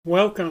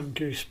Welcome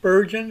to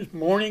Spurgeon's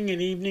Morning and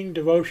Evening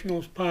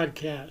Devotionals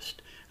podcast.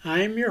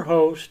 I am your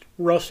host,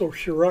 Russell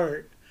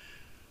Sherrard.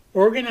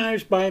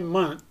 Organized by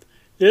month,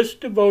 this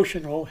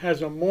devotional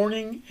has a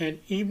morning and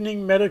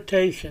evening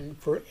meditation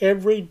for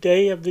every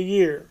day of the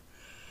year.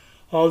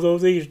 Although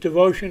these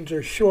devotions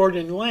are short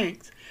in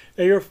length,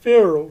 they are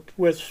filled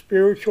with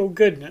spiritual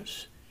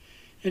goodness.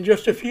 In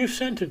just a few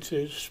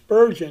sentences,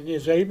 Spurgeon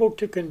is able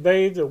to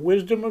convey the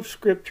wisdom of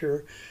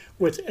Scripture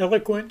with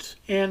eloquence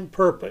and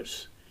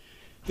purpose.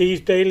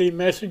 These daily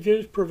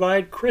messages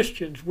provide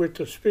Christians with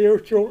the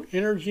spiritual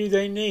energy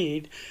they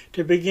need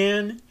to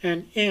begin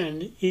and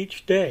end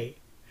each day.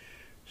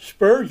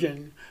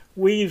 Spurgeon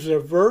weaves a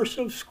verse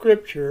of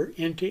Scripture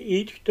into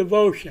each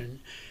devotion,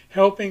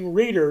 helping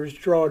readers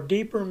draw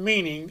deeper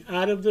meaning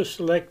out of the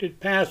selected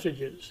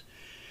passages.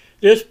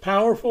 This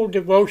powerful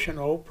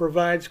devotional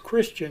provides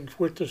Christians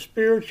with the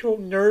spiritual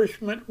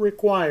nourishment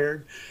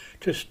required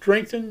to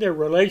strengthen their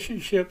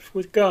relationships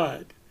with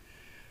God.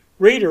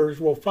 Readers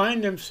will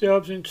find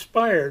themselves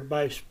inspired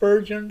by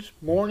Spurgeon's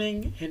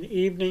morning and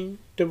evening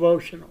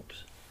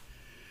devotionals.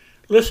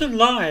 Listen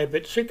live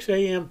at 6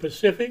 a.m.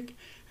 Pacific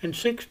and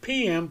 6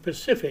 p.m.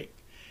 Pacific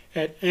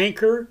at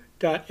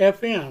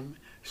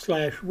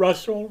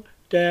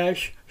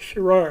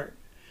anchor.fm/Russell-Sherrard.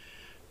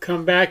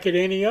 Come back at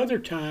any other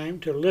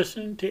time to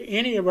listen to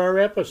any of our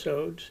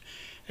episodes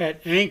at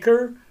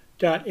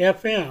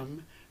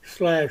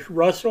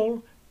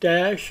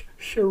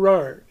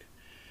anchor.fm/Russell-Sherrard.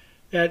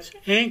 That's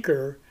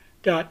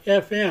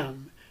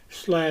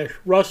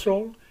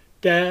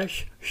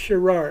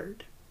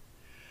anchor.fm/Russell-Sherrard.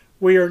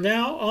 We are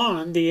now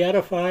on the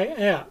Edify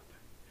app.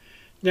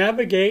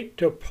 Navigate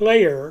to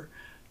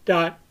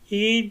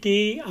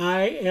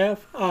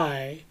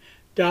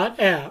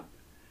player.edifi.app,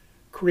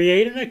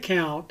 create an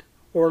account,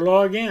 or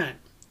log in.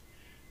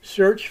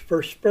 Search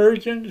for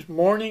Spurgeon's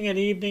Morning and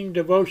Evening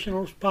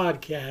Devotionals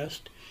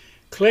podcast,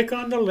 click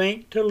on the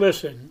link to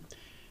listen,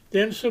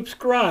 then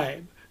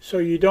subscribe so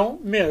you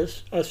don't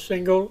miss a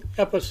single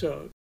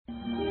episode.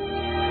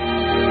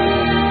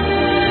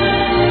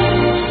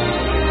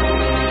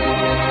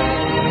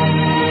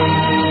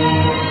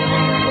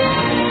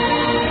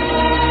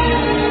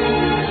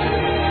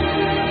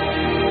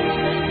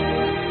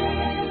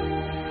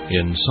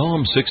 In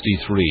Psalm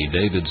 63,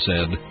 David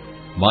said,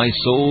 "My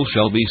soul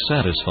shall be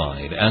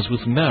satisfied as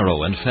with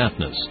marrow and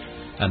fatness,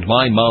 and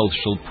my mouth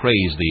shall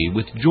praise thee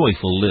with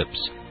joyful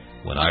lips,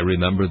 when I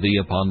remember thee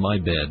upon my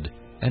bed,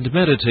 and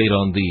meditate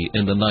on thee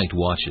in the night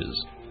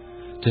watches."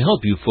 To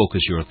help you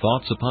focus your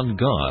thoughts upon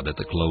God at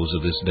the close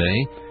of this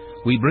day,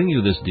 we bring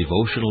you this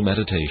devotional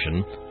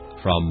meditation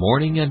from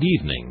Morning and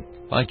Evening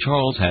by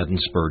Charles Haddon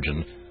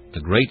Spurgeon,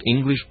 the great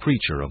English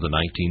preacher of the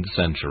 19th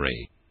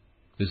century.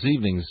 This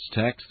evening's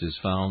text is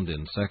found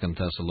in 2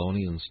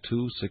 Thessalonians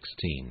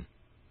 2:16.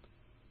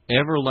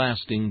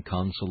 Everlasting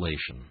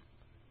consolation.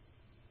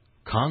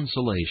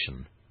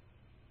 Consolation.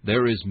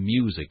 There is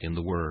music in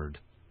the word.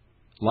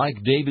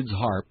 Like David's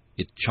harp,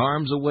 it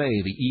charms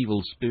away the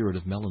evil spirit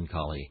of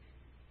melancholy.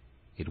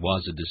 It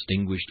was a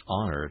distinguished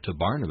honor to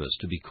Barnabas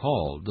to be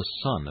called the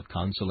son of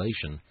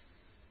consolation.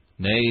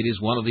 Nay, it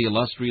is one of the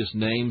illustrious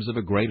names of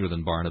a greater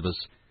than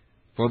Barnabas,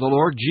 for the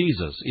Lord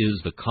Jesus is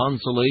the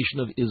consolation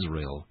of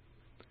Israel.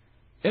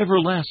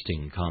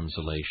 Everlasting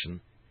consolation.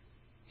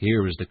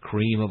 Here is the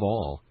cream of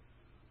all,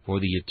 for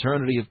the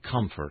eternity of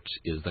comfort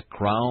is the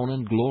crown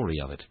and glory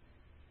of it.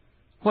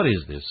 What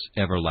is this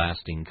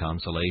everlasting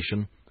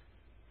consolation?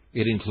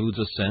 It includes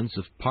a sense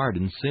of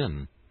pardoned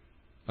sin.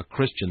 A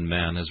Christian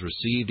man has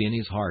received in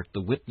his heart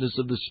the witness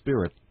of the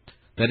Spirit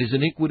that his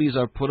iniquities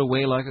are put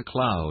away like a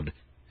cloud,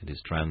 and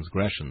his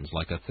transgressions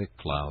like a thick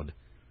cloud.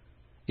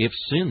 If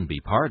sin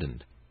be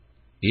pardoned,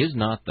 is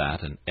not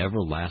that an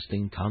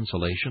everlasting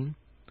consolation?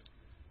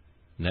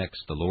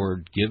 Next, the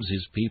Lord gives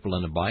His people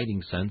an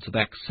abiding sense of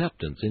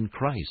acceptance in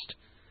Christ.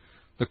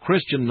 The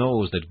Christian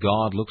knows that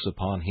God looks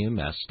upon him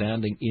as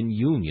standing in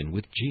union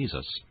with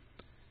Jesus.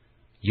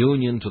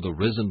 Union to the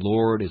risen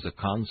Lord is a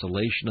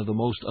consolation of the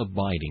most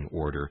abiding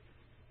order.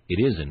 It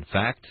is, in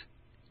fact,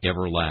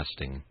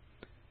 everlasting.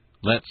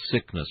 Let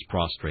sickness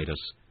prostrate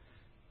us.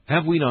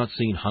 Have we not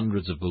seen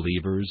hundreds of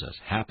believers as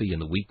happy in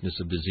the weakness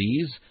of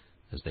disease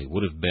as they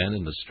would have been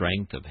in the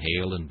strength of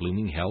hale and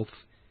blooming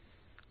health?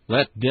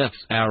 Let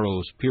death's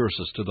arrows pierce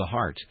us to the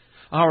heart.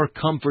 Our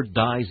comfort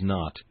dies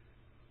not.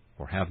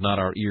 Or have not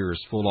our ears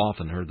full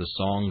often heard the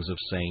songs of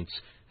saints,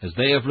 as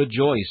they have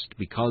rejoiced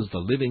because the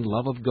living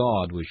love of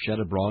God was shed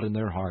abroad in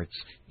their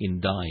hearts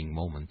in dying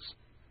moments?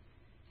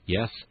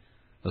 Yes,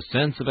 the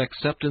sense of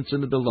acceptance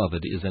in the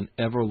Beloved is an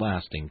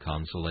everlasting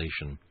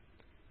consolation.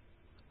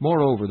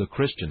 Moreover, the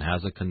Christian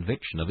has a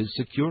conviction of his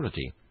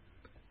security.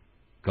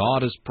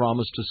 God has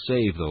promised to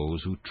save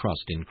those who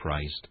trust in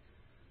Christ.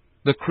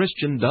 The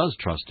Christian does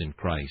trust in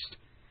Christ,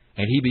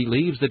 and he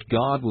believes that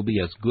God will be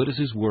as good as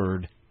His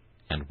Word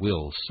and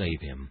will save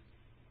him.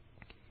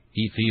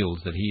 He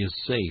feels that he is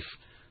safe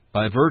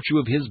by virtue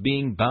of his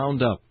being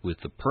bound up with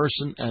the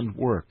person and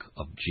work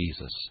of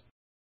Jesus.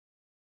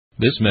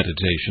 This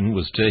meditation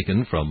was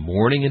taken from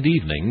Morning and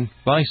Evening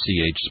by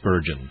C.H.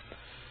 Spurgeon.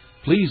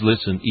 Please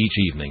listen each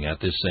evening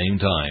at this same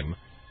time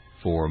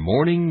for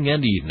Morning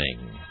and Evening.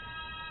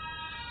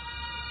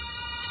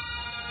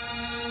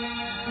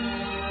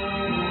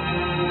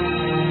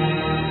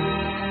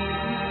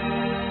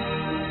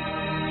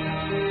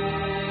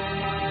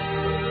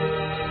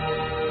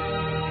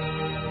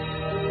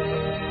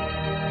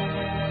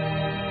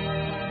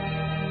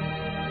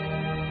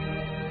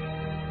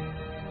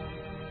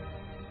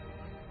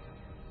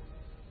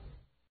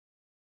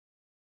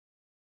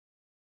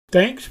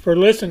 Thanks for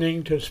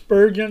listening to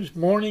Spurgeon's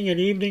Morning and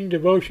Evening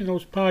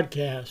Devotionals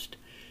podcast.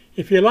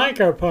 If you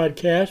like our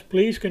podcast,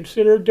 please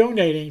consider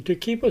donating to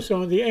keep us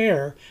on the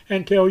air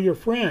and tell your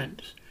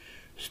friends.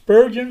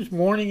 Spurgeon's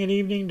Morning and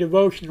Evening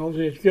Devotionals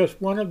is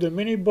just one of the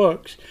many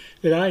books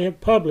that I have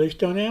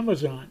published on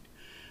Amazon.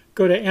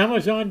 Go to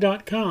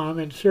Amazon.com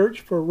and search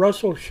for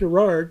Russell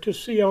Sherrard to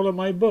see all of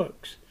my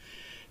books.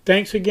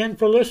 Thanks again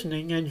for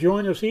listening, and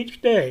join us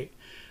each day,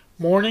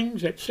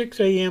 mornings at 6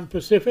 a.m.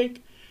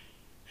 Pacific,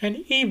 and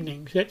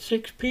evenings at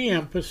 6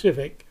 p.m.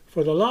 Pacific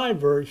for the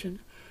live version,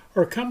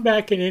 or come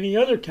back at any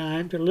other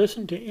time to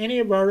listen to any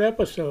of our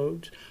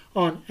episodes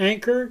on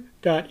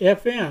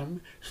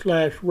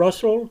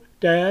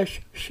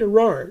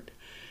anchor.fm/Russell-Sherrard.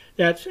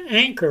 That's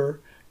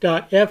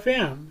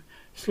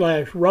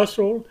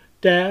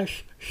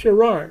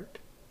anchor.fm/Russell-Sherrard.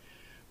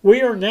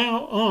 We are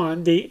now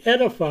on the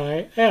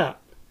Edify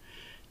app.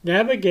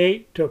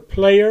 Navigate to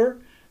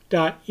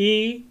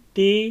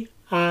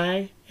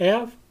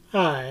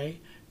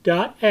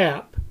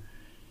player.edifi.app.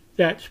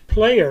 That's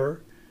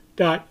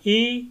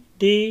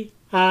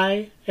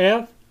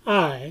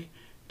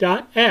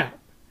player.edifi.app.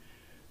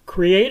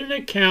 Create an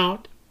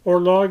account or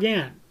log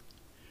in.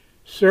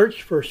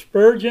 Search for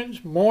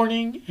Spurgeon's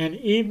Morning and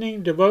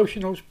Evening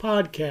Devotionals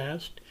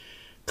podcast.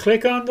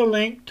 Click on the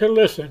link to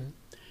listen,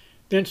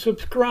 then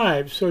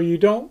subscribe so you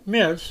don't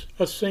miss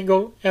a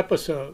single episode.